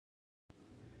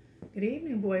Good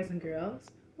evening, boys and girls.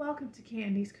 Welcome to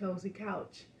Candy's Cozy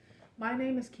Couch. My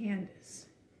name is Candace,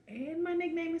 and my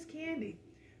nickname is Candy.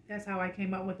 That's how I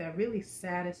came up with that really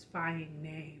satisfying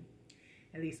name.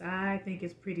 At least I think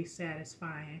it's pretty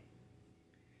satisfying.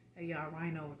 Hey, y'all,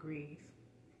 Rhino agrees.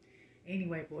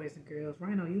 Anyway, boys and girls,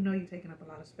 Rhino, you know you're taking up a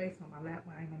lot of space on my lap.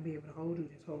 I ain't gonna be able to hold you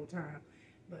this whole time.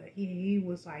 But he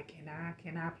was like, can I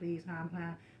please, huh?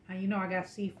 You know I got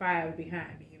C5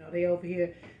 behind me. You know, they over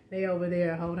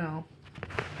there. Hold on.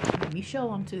 Let me show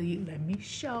them to you. Let me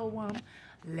show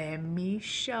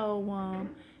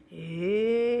them.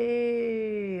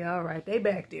 Hey, all right, they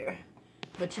back there.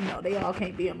 But you know, they all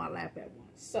can't be on my lap at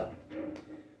once. So,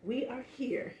 we are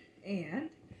here, and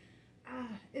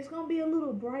it's going to be a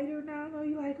little brighter now. I know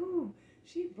you're like, ooh,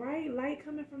 she bright, light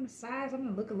coming from the sides. I'm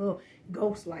going to look a little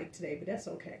ghost-like today, but that's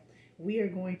okay. We are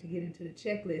going to get into the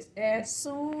checklist as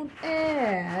soon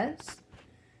as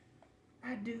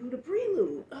I do the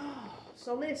prelude. Oh,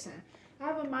 so listen, I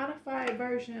have a modified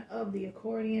version of the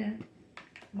accordion.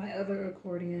 My other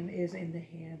accordion is in the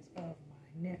hands of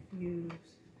my nephews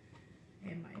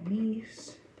and my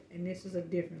niece, and this is a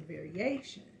different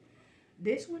variation.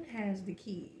 This one has the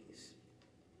keys.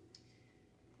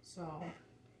 So,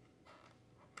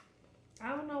 I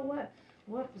don't know what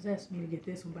possessed me to get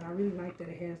this one, but I really like that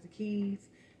it has the keys.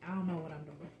 I don't know what I'm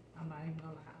doing. I'm not even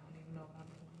gonna lie. I don't even know what I'm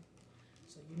doing.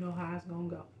 So you know how it's gonna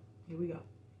go. Here we go.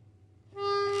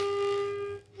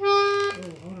 Oh,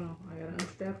 hold on. I gotta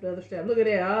unstrap the other strap. Look at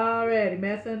that. Already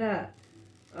messing up.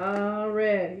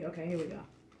 Already. Okay, here we go.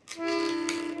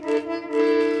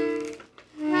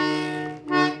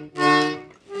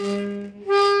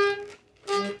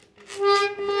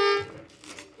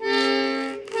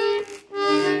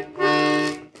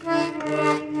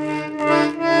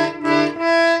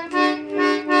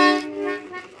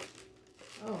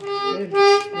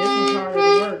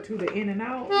 In and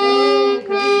out. Oh,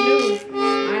 cause it's new.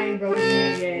 I ain't broken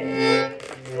in yet.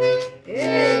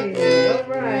 Hey,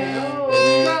 alright. Oh,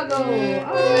 struggle.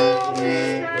 Oh,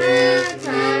 it's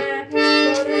time for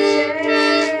the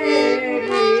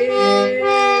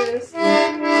checklist. Oh,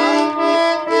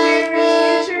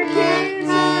 parents, get your kids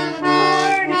on the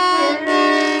accordion.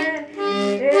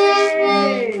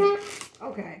 Hey.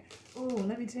 Okay. Oh,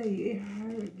 let me tell you, it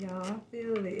hurt, y'all. I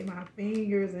feel it in my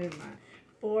fingers and my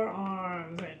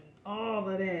forearms and all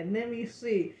of that. Let me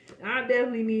see. I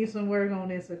definitely need some work on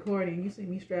this accordion. You see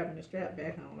me strapping the strap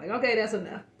back on. Like, okay, that's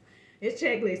enough. It's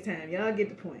checklist time. Y'all get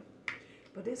the point.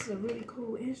 But this is a really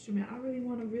cool instrument. I really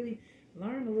want to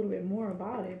learn a little bit more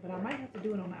about it. But I might have to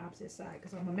do it on the opposite side.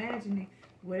 Because I'm imagining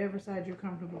whatever side you're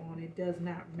comfortable on, it does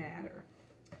not matter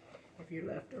if you're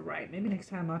left or right. Maybe next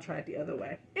time I'll try it the other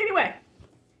way. Anyway,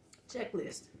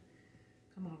 checklist.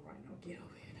 Come on, Rhino. Get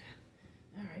over here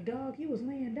now. All right, dog. You was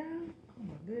laying down. Oh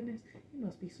my goodness, you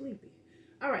must be sleepy.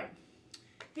 All right,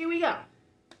 here we go.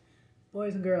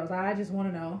 Boys and girls, I just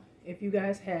want to know if you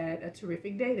guys had a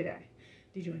terrific day today.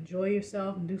 Did you enjoy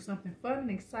yourself and do something fun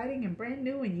and exciting and brand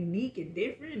new and unique and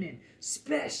different and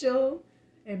special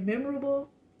and memorable?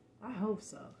 I hope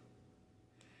so.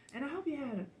 And I hope you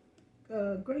had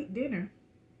a great dinner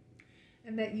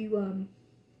and that you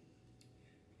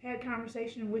had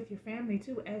conversation with your family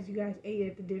too as you guys ate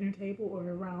at the dinner table or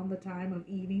around the time of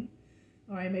eating.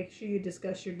 All right, make sure you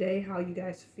discuss your day, how you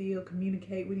guys feel,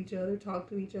 communicate with each other, talk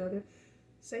to each other,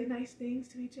 say nice things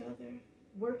to each other,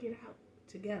 work it out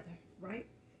together, right?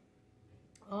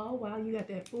 All while you got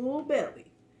that full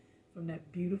belly from that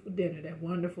beautiful dinner, that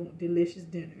wonderful, delicious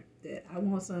dinner that I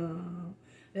want some.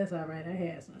 That's all right, I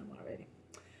had some already.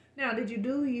 Now, did you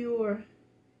do your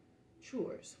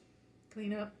chores?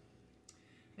 Clean up,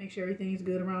 make sure everything's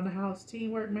good around the house.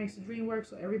 Teamwork makes the dream work,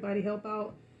 so everybody help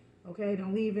out. Okay,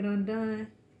 don't leave it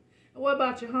undone. And what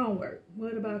about your homework?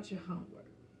 What about your homework?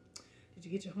 Did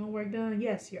you get your homework done?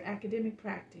 Yes, your academic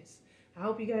practice. I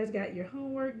hope you guys got your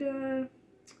homework done.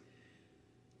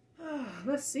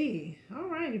 Let's see. All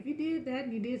right, if you did that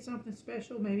and you did something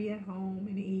special, maybe at home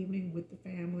in the evening with the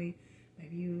family,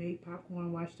 maybe you ate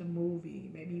popcorn, watched a movie,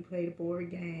 maybe you played a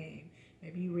board game,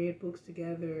 maybe you read books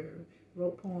together,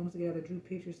 wrote poems together, drew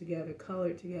pictures together,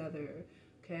 colored together.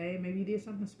 Okay, maybe you did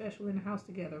something special in the house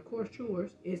together. Of course,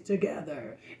 chores is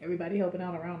together. Everybody helping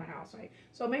out around the house, right?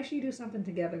 So make sure you do something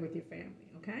together with your family,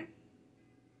 okay?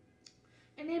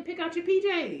 And then pick out your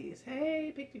PJs.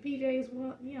 Hey, pick your PJs,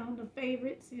 well, you know, the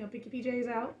favorites. You know, pick your PJs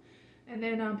out. And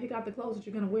then pick out the clothes that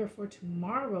you're going to wear for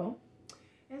tomorrow.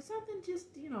 And something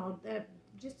just, you know, that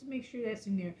just to make sure that's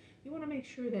in there. You want to make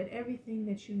sure that everything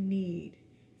that you need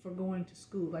for going to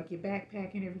school, like your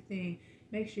backpack and everything,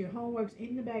 make sure your homework's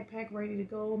in the backpack ready to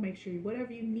go. Make sure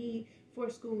whatever you need before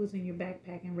school is in your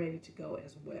backpack and ready to go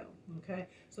as well. Okay,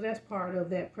 so that's part of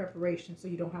that preparation, so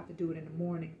you don't have to do it in the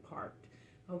morning part.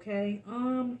 Okay.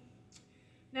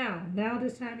 Now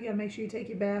this time you gotta make sure you take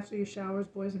your baths or your showers,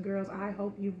 boys and girls. I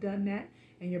hope you've done that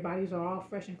and your bodies are all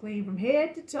fresh and clean from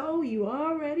head to toe. You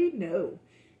already know.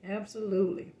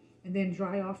 Absolutely. And then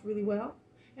dry off really well.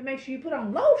 And make sure you put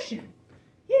on lotion.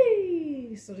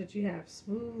 Yay! So that you have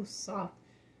smooth, soft,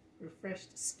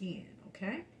 refreshed skin.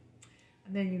 Okay?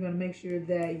 And then you're gonna make sure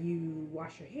that you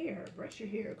wash your hair, brush your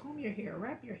hair, comb your hair,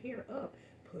 wrap your hair up,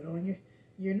 put on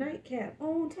your nightcap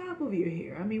on top of your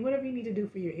hair. I mean, whatever you need to do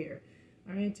for your hair.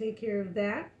 All right, take care of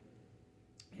that.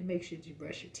 And make sure you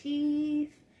brush your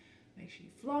teeth. Make sure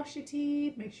you floss your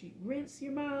teeth. Make sure you rinse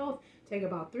your mouth. Take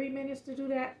about 3 minutes to do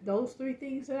that. Those 3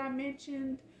 things that I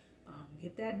mentioned.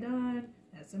 Get that done.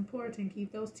 That's important.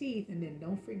 Keep those teeth. And then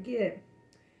don't forget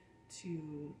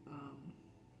to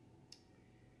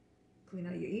clean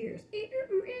out your ears.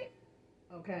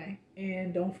 Okay.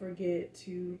 And don't forget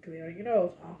to clean out your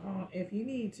nose. If you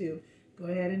need to, go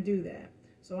ahead and do that.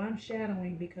 So I'm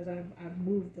shadowing because I've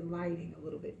moved the lighting a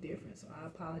little bit different. So I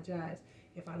apologize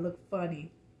if I look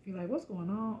funny. If you're like, what's going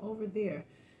on over there?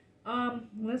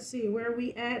 Let's see, where are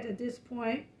we at this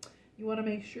point? You want to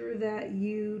make sure that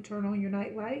you turn on your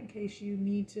night light in case you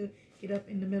need to get up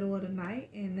in the middle of the night.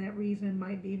 And that reason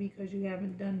might be because you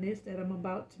haven't done this that I'm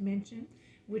about to mention,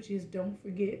 which is don't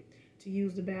forget to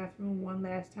use the bathroom one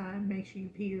last time. Make sure you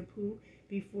pee or poo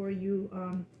before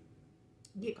you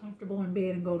get comfortable in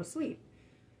bed and go to sleep.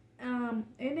 And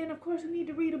then, of course, we need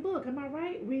to read a book. Am I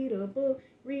right? Read a book,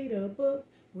 read a book.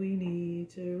 We need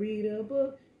to read a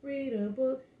book, read a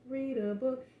book, read a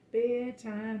book.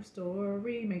 Bedtime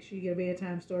story. Make sure you get a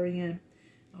bedtime story in.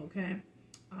 Okay.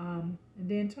 And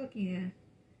then tuck in.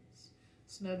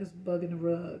 Snug as a bug in the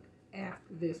rug.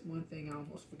 After this one thing, I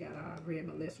almost forgot. I read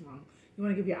my list wrong. You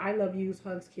want to give your I love yous,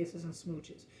 hugs, kisses, and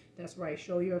smooches. That's right.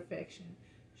 Show your affection.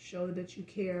 Show that you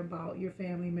care about your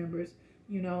family members.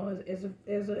 You know,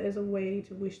 as a way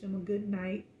to wish them a good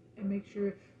night and make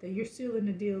sure that you're sealing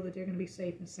the deal that they're going to be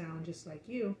safe and sound just like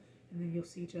you. And then you'll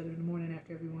see each other in the morning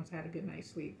after everyone's had a good night's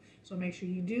sleep. So make sure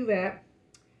you do that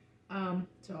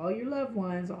to all your loved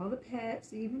ones, all the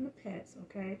pets, even the pets,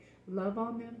 okay? Love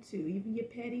on them too, even your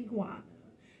pet iguana.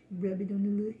 Rub it on the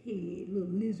little head, little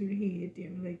lizard head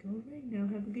there. Like, all right, now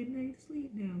have a good night's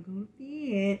sleep now. Go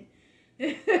to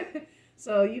bed.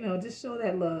 So, you know, just show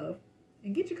that love.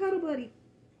 And get your cuddle buddy.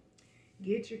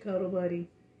 Get your cuddle buddy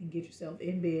and get yourself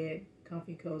in bed,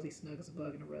 comfy, cozy, snug as a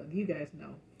bug in a rug. You guys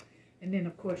know. And then,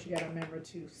 of course, you got to remember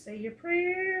to say your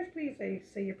prayers. Please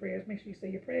say your prayers. Make sure you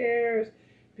say your prayers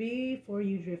before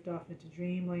you drift off into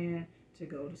dreamland to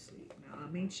go to sleep. Now, I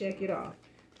mean, check it off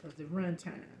because the run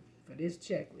time for this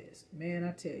checklist, man,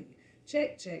 I tell you,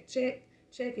 check, check, check,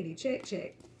 checkity, check,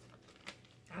 check.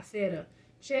 I said a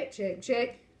check, check,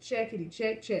 check, checkity,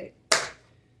 check, check.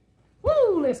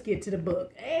 Woo, let's get to the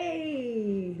book.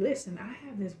 Hey, listen, I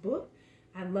have this book.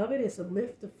 I love it. It's a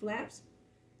Lift the Flaps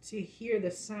to Hear the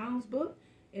Sounds book.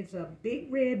 It's a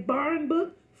big red barn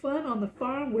book. Fun on the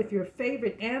farm with your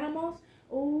favorite animals.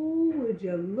 Oh, would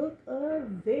you look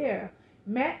up there?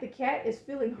 Matt the cat is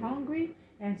feeling hungry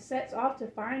and sets off to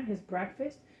find his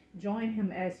breakfast. Join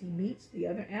him as he meets the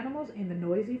other animals in the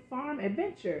noisy farm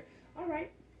adventure. All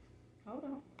right, hold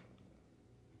on.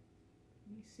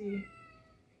 Let me see.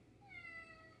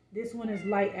 This one is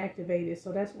light activated,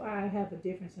 so that's why I have a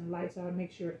difference in light, so I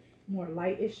make sure more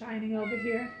light is shining over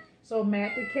here. So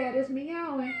Matt the cat is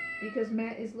meowing because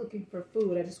Matt is looking for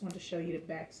food. I just want to show you the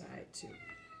backside too.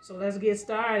 So let's get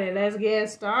started. Let's get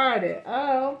started.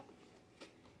 Oh,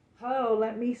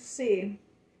 let me see.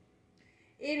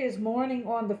 It is morning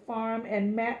on the farm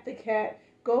and Matt the cat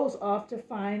goes off to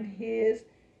find his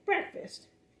breakfast.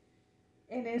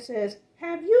 And it says,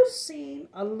 have you seen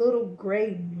a little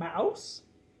gray mouse?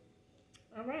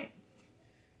 All right.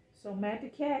 So Matt the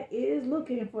cat is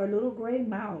looking for a little gray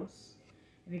mouse.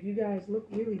 And if you guys look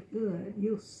really good,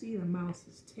 you'll see the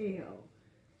mouse's tail.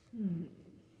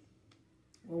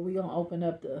 Well, we're going to open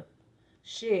up the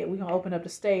shed. We're going to open up the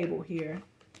stable here.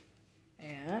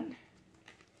 And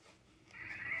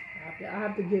I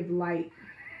have to give light.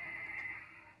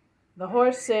 The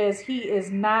horse says he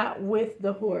is not with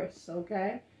the horse,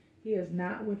 okay? He is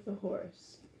not with the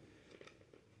horse.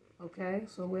 Okay,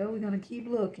 so well, we're going to keep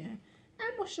looking.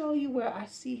 I'm going to show you where I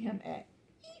see him at.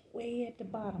 Way at the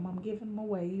bottom. I'm giving him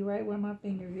away. You right where my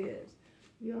finger is.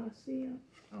 You all see him?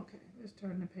 Okay, let's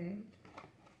turn the page.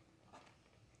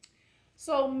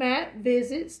 So Matt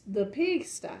visits the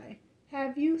pigsty.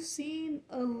 Have you seen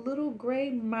a little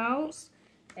gray mouse?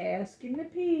 Asking the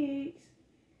pigs,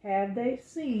 have they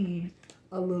seen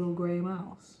a little gray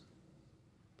mouse?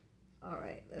 All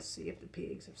right, let's see if the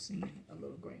pigs have seen a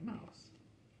little gray mouse.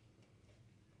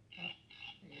 Oh,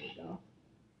 there you go.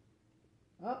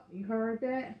 Oh, you heard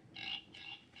that?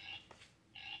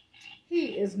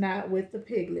 He is not with the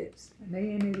piglets. And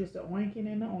they in there just the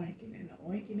oinking and the oinking and the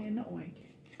oinking and the oinking.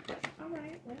 All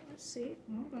right, well, let's see.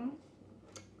 Hold on.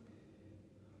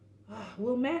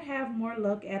 Will Matt have more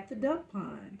luck at the duck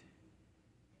pond?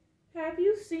 Have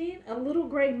you seen a little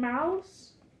gray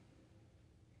mouse?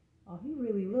 Oh, he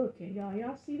really looking.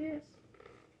 Y'all see this?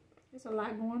 There's a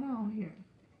lot going on here.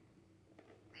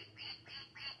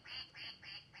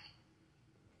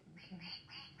 Okay.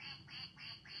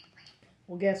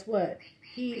 Well, guess what?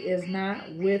 He is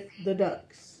not with the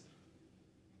ducks.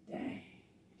 Dang.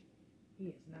 He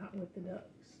is not with the ducks.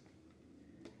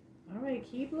 All right,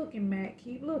 keep looking, Matt.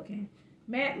 Keep looking.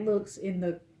 Matt looks in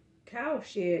the cow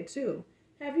shed, too.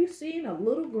 Have you seen a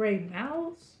little gray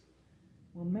mouse?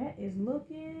 Well, Matt is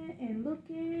looking and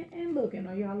looking and looking.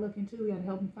 Are y'all looking, too? We got to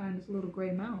help him find this little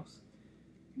gray mouse.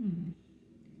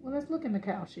 Well, let's look in the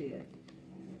cow shed.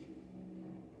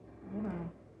 Hold on.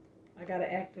 I got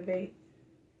to activate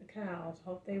the cows.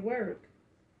 Hope they work.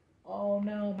 Oh,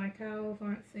 no. My cows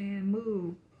aren't saying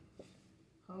move.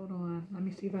 Hold on. Let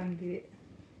me see if I can get it.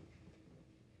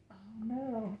 Oh,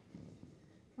 no.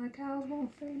 My cows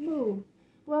won't say move.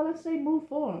 Well, let's say move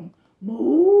for them.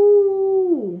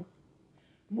 Moo!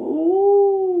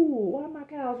 Moo! Why my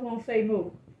cows won't say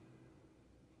move?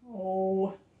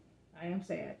 Oh, I am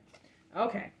sad.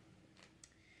 Okay.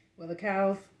 Well, the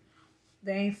cows,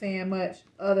 they ain't saying much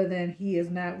other than he is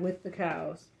not with the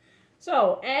cows.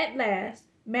 So, at last,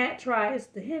 Matt tries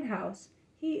the hen house.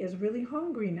 He is really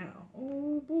hungry now.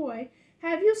 Oh, boy.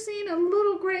 Have you seen a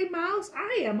little gray mouse?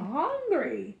 I am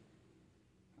hungry.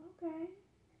 Okay.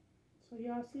 So,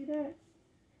 y'all see that?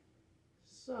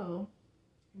 So,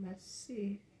 let's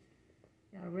see.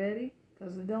 Y'all ready?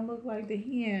 Because it don't look like the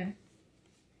hen.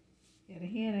 Yeah, the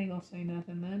hen ain't going to say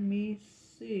nothing. Let me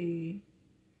see.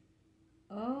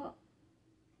 Oh,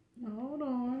 hold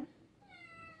on.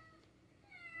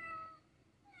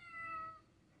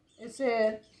 It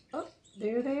said, oh,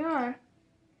 there they are.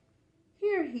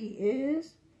 Here he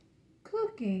is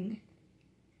cooking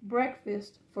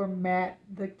breakfast for Matt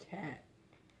the cat.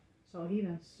 So he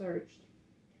done searched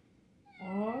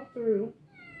all through.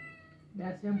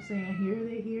 That's him saying,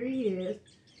 here he is.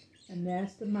 And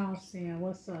that's the mouse saying,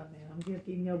 what's up, man? I'm just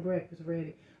getting your breakfast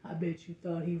ready. I bet you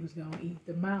thought he was going to eat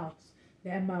the mouse.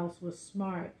 That mouse was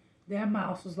smart. That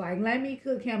mouse was like, let me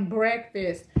cook him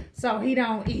breakfast so he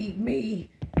don't eat me.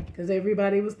 Because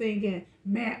everybody was thinking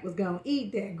Matt was going to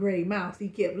eat that gray mouse. He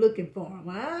kept looking for him.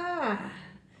 Ah,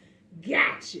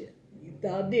 gotcha. You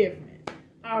thought different.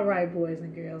 All right, boys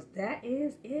and girls, that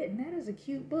is it. And that is a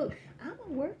cute book. I'm going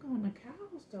to work on the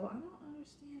cows, though. I don't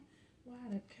understand why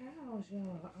the cows,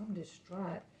 y'all. I'm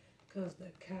distraught because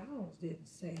the cows didn't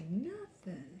say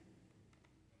nothing.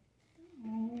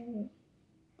 Oh.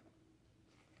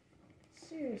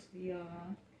 Seriously,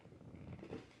 y'all.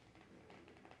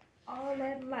 All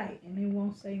that light and they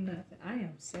won't say nothing. I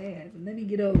am sad, but let me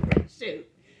get over it. Shoot.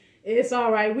 It's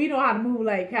all right. We know how to move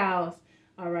like cows.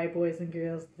 All right, boys and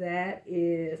girls, that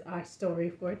is our story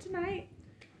for tonight.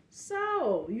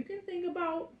 So you can think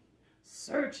about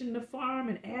searching the farm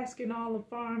and asking all the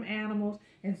farm animals,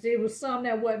 and there was some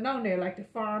that wasn't on there, like the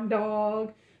farm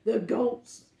dog, the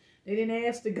goats. They didn't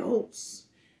ask the goats.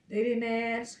 They didn't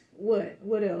ask what?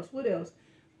 What else? What else?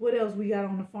 What else we got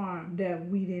on the farm that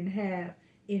we didn't have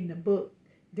in the book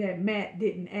that Matt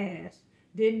didn't ask?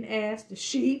 Didn't ask the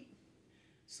sheep.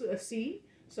 So, see?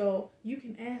 So you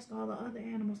can ask all the other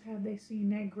animals, have they seen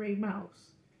that gray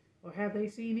mouse? Or have they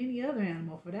seen any other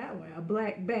animal for that way? A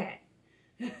black bat.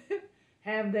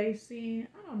 Have they seen,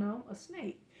 I don't know, a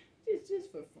snake?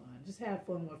 Just for fun. Just have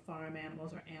fun with farm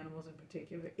animals or animals in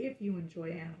particular. If you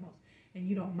enjoy animals and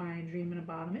you don't mind dreaming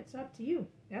about them, it's up to you.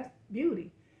 That's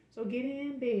beauty. So get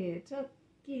in bed, tuck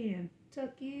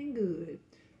in good.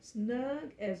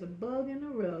 Snug as a bug in a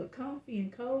rug, comfy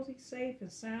and cozy, safe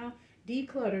and sound.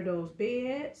 Declutter those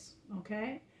beds,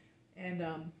 okay? And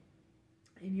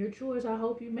in your chores, I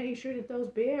hope you made sure that those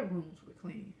bedrooms were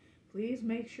clean. Please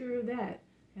make sure of that.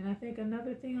 And I think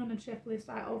another thing on the checklist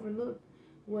I overlooked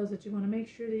was that you want to make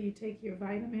sure that you take your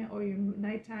vitamin or your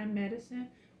nighttime medicine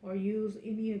or use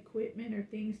any equipment or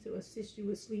things to assist you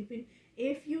with sleeping.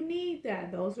 If you need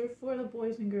that, those are for the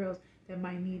boys and girls that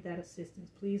might need that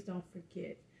assistance. Please don't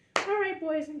forget. All right,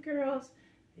 boys and girls,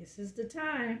 this is the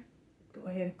time. Go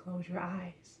ahead and close your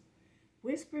eyes.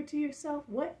 Whisper to yourself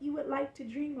what you would like to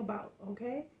dream about,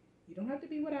 okay? You don't have to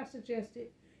be what I suggested.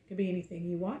 It could be anything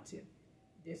you want to.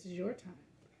 This is your time.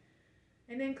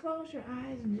 And then close your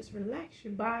eyes and just relax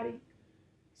your body.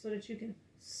 so that you can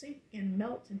sink and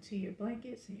melt into your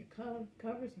blankets and your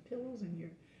covers and pillows and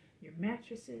your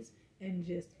mattresses, and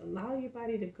just allow your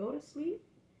body to go to sleep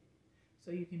so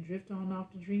you can drift on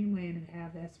off to dreamland and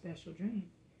have that special dream.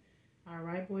 All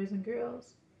right, boys and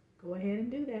girls, go ahead and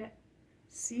do that.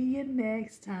 See you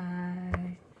next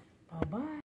time. Bye-bye.